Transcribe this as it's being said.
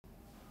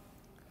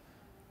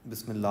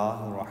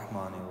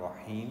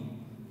Bismillahirrahmanirrahim.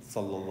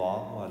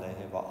 Sallallahu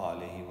alayhi wa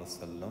alihi wa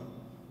sallam.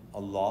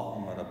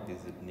 Allahumma rabbi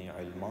zidni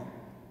ilma.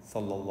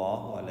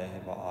 Sallallahu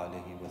alayhi wa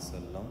alihi wa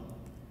sallam.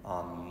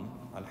 Ameen.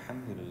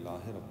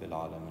 Alhamdulillahi rabbil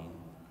alameen.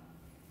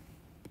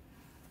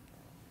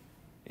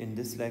 In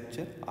this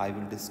lecture, I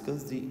will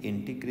discuss the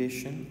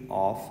integration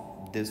of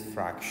this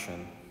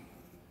fraction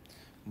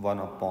 1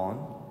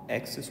 upon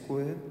x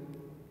square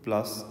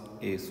plus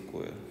a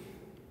square.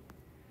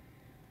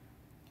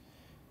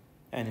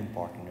 An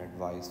important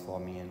advice for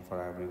me and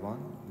for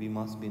everyone: we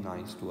must be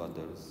nice to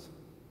others.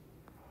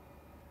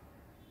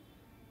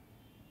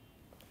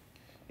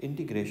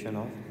 Integration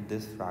of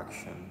this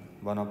fraction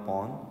 1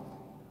 upon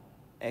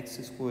x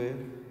square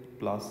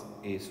plus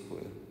a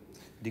square.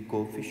 The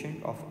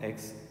coefficient of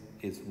x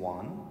is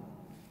 1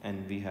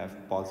 and we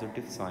have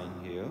positive sign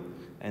here,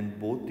 and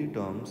both the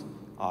terms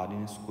are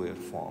in square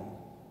form.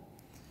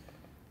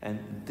 And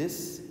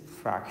this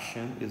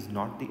fraction is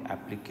not the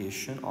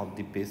application of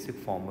the basic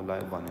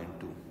formula 1 and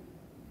 2.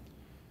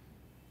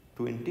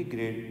 To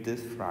integrate this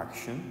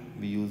fraction,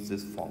 we use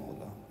this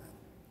formula.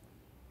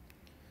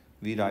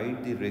 We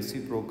write the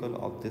reciprocal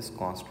of this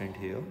constant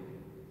here.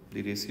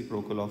 The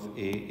reciprocal of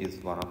a is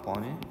 1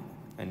 upon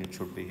a, and it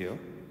should be here.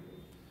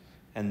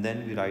 And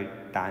then we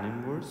write tan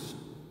inverse,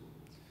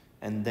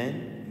 and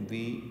then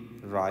we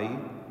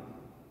write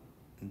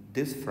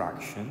this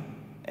fraction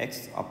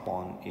x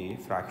upon a,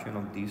 fraction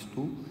of these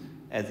two,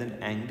 as an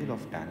angle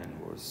of tan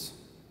inverse.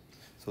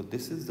 So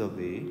this is the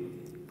way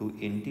to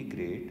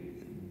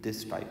integrate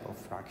this type of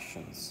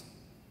fractions.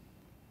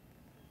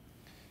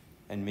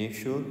 And make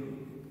sure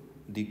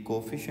the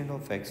coefficient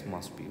of x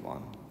must be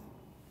 1.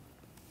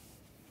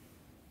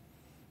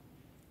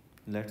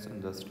 Let's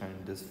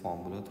understand this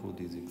formula through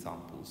these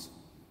examples.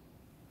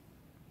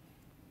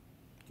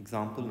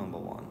 Example number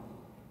 1.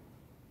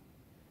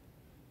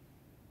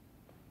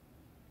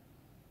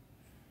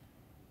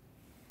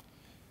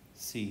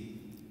 See,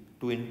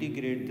 to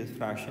integrate this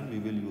fraction, we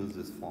will use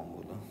this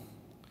formula.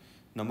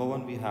 Number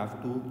 1, we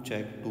have to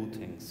check two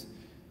things.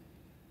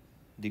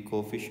 The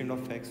coefficient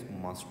of x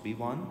must be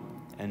 1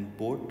 and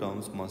both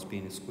terms must be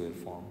in square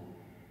form.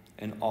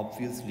 And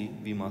obviously,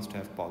 we must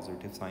have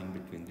positive sign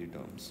between the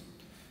terms.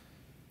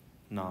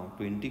 Now,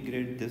 to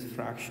integrate this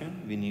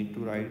fraction, we need to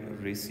write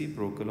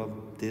reciprocal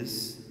of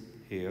this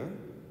here.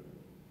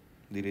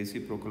 The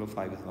reciprocal of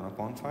 5 is 1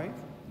 upon 5.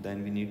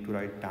 Then we need to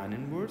write tan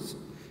inverse.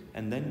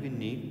 And then we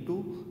need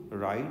to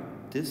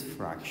write this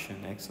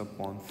fraction x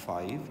upon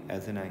 5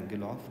 as an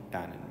angle of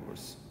tan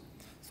inverse.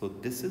 So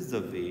this is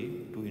the way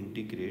to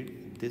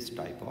integrate this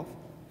type of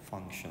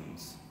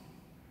functions.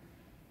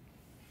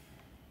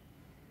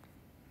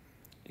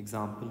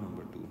 Example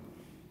number 2.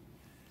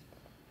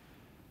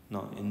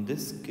 Now in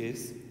this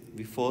case,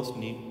 we first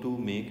need to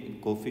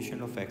make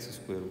coefficient of x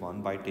square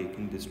 1 by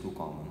taking this 2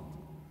 common.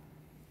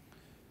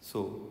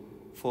 So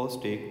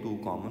first take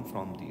 2 common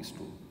from these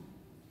two.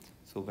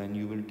 So when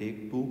you will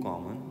take 2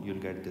 common,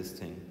 you'll get this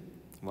thing.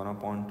 1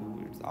 upon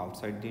 2, it's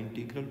outside the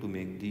integral to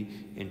make the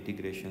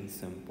integration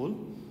simple.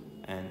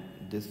 And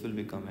this will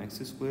become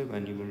x square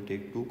when you will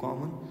take 2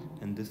 common,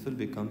 and this will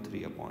become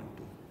 3 upon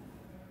 2.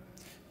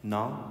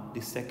 Now the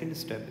second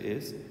step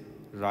is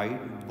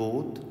write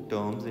both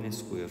terms in a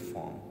square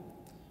form.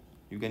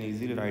 You can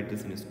easily write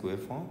this in a square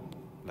form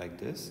like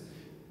this.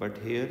 But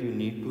here you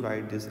need to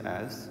write this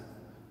as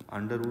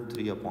under root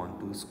 3 upon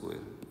 2 square.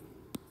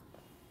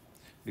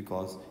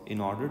 Because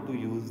in order to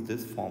use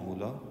this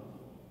formula,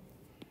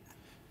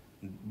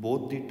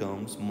 both the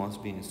terms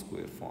must be in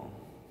square form.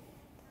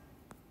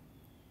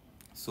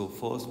 So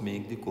first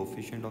make the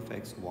coefficient of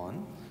x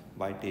 1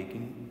 by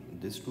taking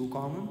this 2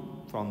 common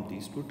from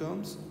these two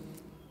terms,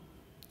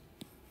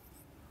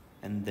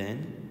 and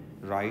then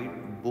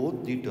write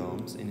both the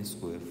terms in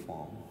square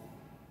form.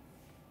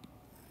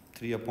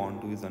 3 upon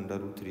 2 is under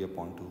root 3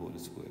 upon 2 whole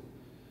square.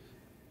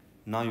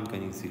 Now you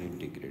can easily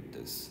integrate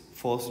this.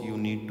 First you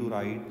need to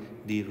write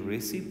the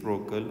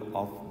reciprocal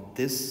of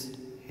this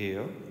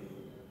here,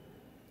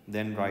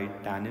 then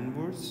write tan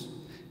inverse,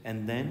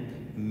 and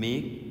then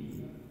make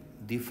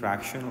the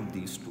fraction of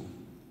these two,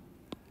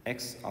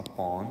 x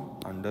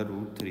upon under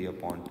root 3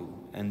 upon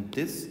 2, and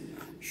this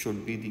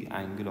should be the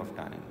angle of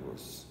tan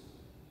inverse.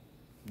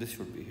 This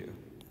should be here.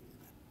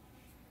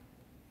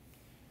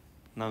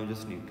 Now you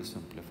just need to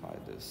simplify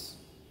this.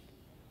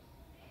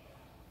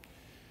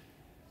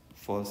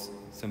 First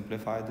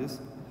simplify this,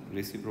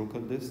 reciprocal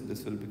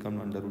this will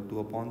become under root 2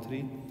 upon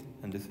 3,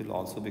 and this will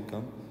also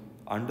become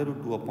under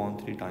root 2 upon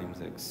 3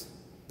 times x.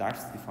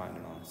 That's the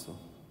final answer.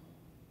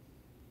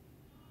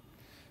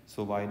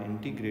 So while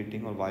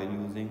integrating or while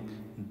using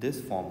this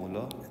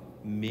formula,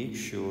 make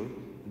sure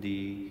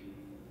the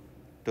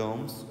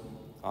terms,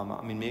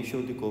 make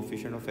sure the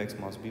coefficient of x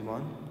must be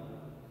 1,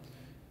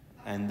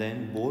 and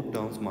then both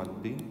terms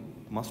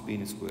must be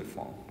in square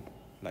form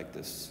like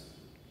this.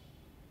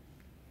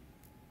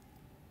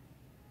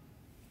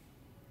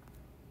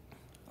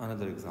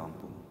 Another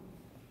example.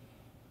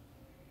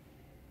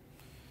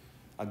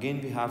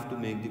 Again, we have to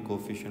make the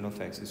coefficient of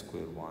x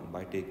square 1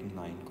 by taking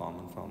 9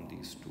 common from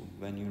these two.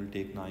 When you will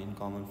take 9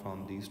 common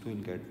from these two, you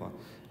will get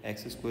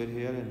x square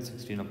here and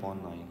 16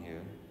 upon 9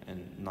 here,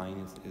 and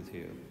 9 is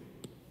here.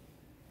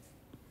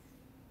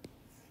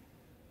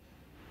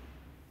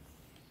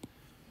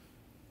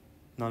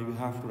 Now you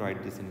have to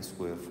write this in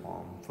square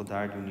form. For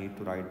that you need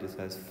to write this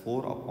as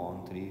 4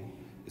 upon 3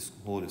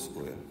 whole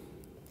square.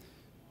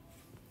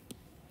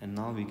 And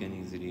now we can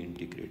easily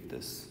integrate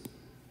this.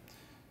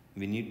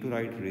 We need to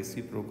write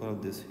reciprocal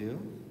of this here,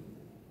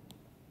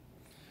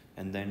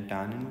 and then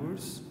tan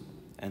inverse,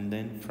 and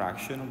then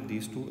fraction of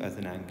these two as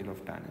an angle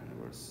of tan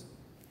inverse.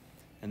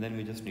 And then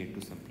we just need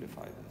to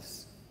simplify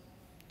this.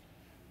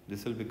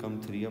 This will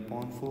become 3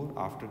 upon 4.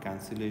 After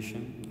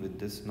cancellation with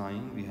this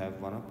 9, we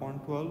have 1 upon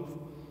 12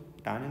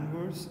 tan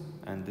inverse,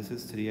 and this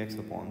is 3x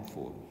upon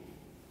 4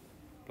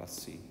 plus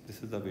c.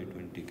 This is the way to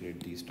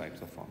integrate these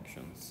types of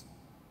functions.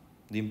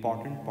 The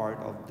important part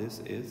of this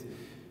is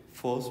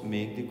first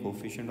make the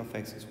coefficient of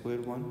x square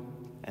 1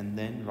 and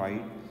then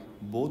write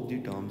both the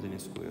terms in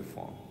square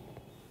form.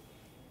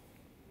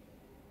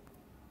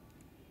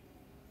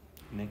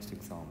 Next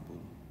example.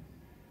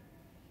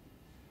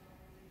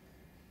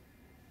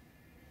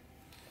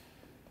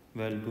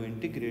 Well, to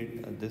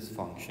integrate this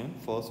function,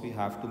 first we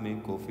have to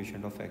make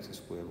coefficient of x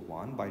square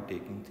 1 by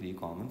taking 3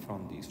 common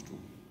from these two.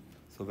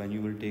 So when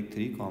you will take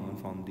 3 common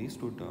from these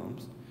two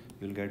terms,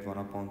 you will get 1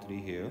 upon 3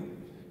 here,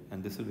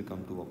 and this will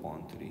become 2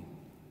 upon 3.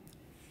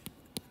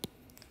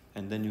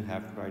 And then you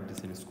have to write this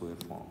in square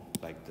form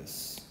like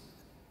this.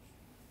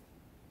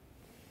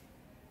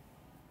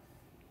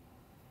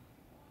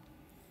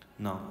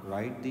 Now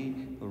write the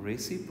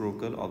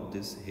reciprocal of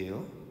this here,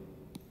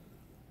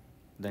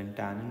 then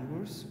tan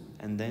inverse,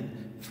 and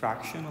then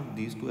fraction of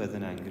these two as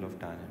an angle of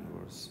tan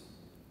inverse.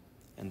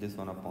 And this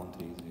 1 upon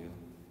 3 is here.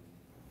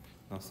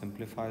 Now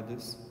simplify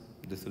this.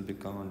 This will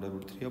become under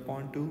root 3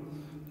 upon 2.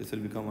 This will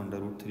become under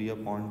root 3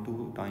 upon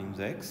 2 times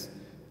x,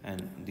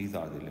 and these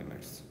are the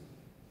limits.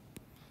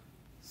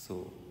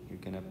 So you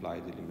can apply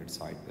the limit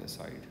side by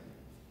side.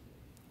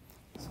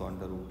 So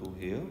under root 2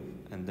 here,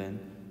 and then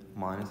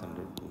minus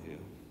under root 2 here.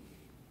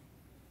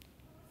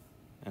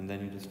 And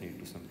then you just need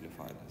to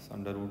simplify this.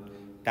 Under root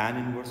tan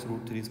inverse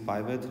root 3 is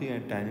pi by 3,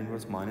 and tan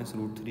inverse minus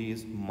root 3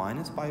 is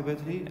minus pi by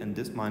 3, and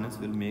this minus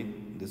will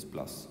make this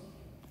plus.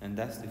 And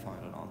that's the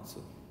final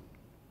answer.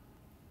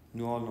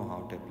 You all know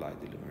how to apply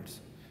the limits.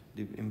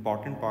 The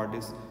important part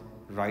is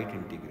right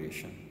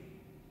integration.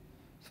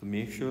 So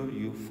make sure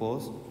you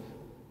first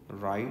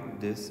write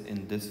this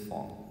in this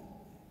form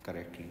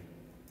correctly,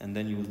 and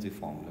then use the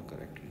formula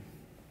correctly.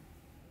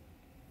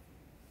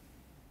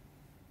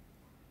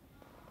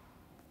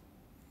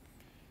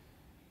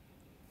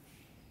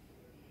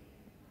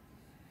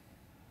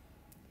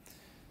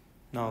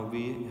 Now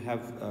we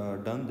have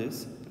done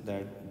this,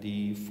 that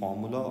the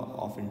formula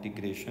of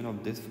integration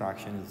of this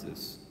fraction is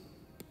this.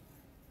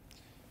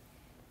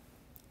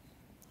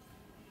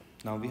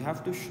 Now we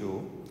have to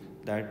show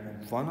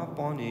that 1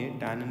 upon a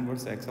tan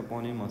inverse x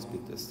upon a must be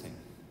this thing.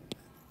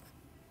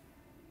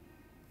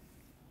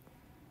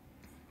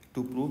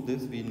 To prove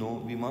this, we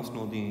must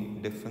know the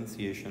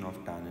differentiation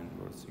of tan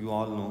inverse. You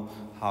all know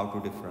how to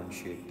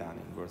differentiate tan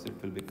inverse. It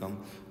will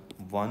become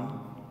 1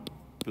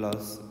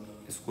 plus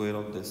square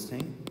of this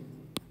thing,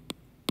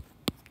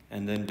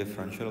 and then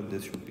differential of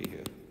this should be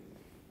here.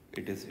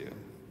 It is here.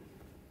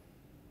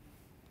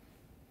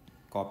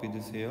 Copy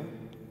this here.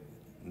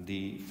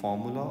 The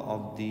formula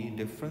of the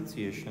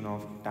differentiation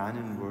of tan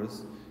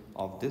inverse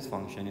of this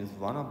function is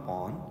 1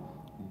 upon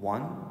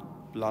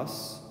 1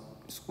 plus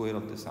square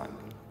of this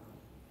angle,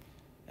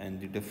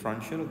 and the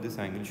differential of this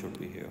angle should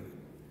be here.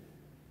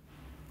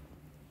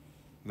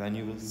 When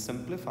you will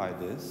simplify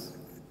this,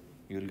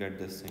 you will get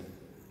this thing.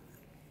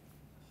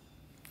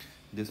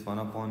 This 1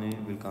 upon a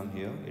will come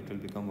here. It will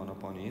become 1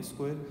 upon a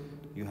square.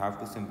 You have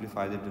to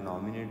simplify the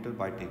denominator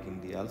by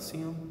taking the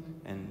LCM,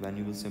 and when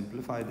you will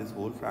simplify this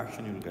whole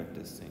fraction, you will get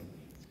this thing.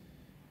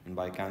 And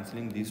by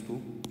cancelling these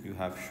two, you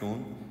have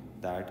shown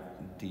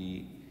that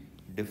the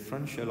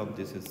differential of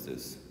this is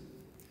this.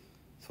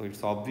 So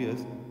it's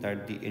obvious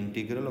that the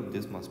integral of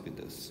this must be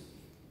this.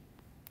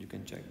 You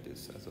can check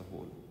this as a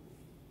whole.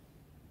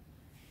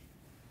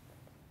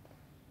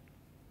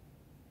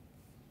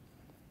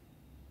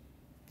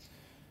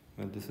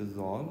 Well, this is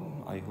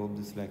all. I hope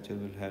this lecture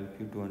will help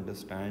you to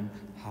understand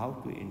how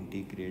to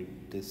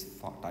integrate these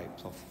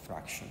types of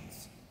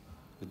fractions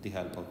with the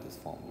help of this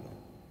formula.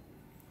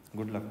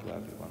 Good luck to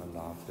everyone.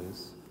 Allah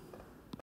Hafiz.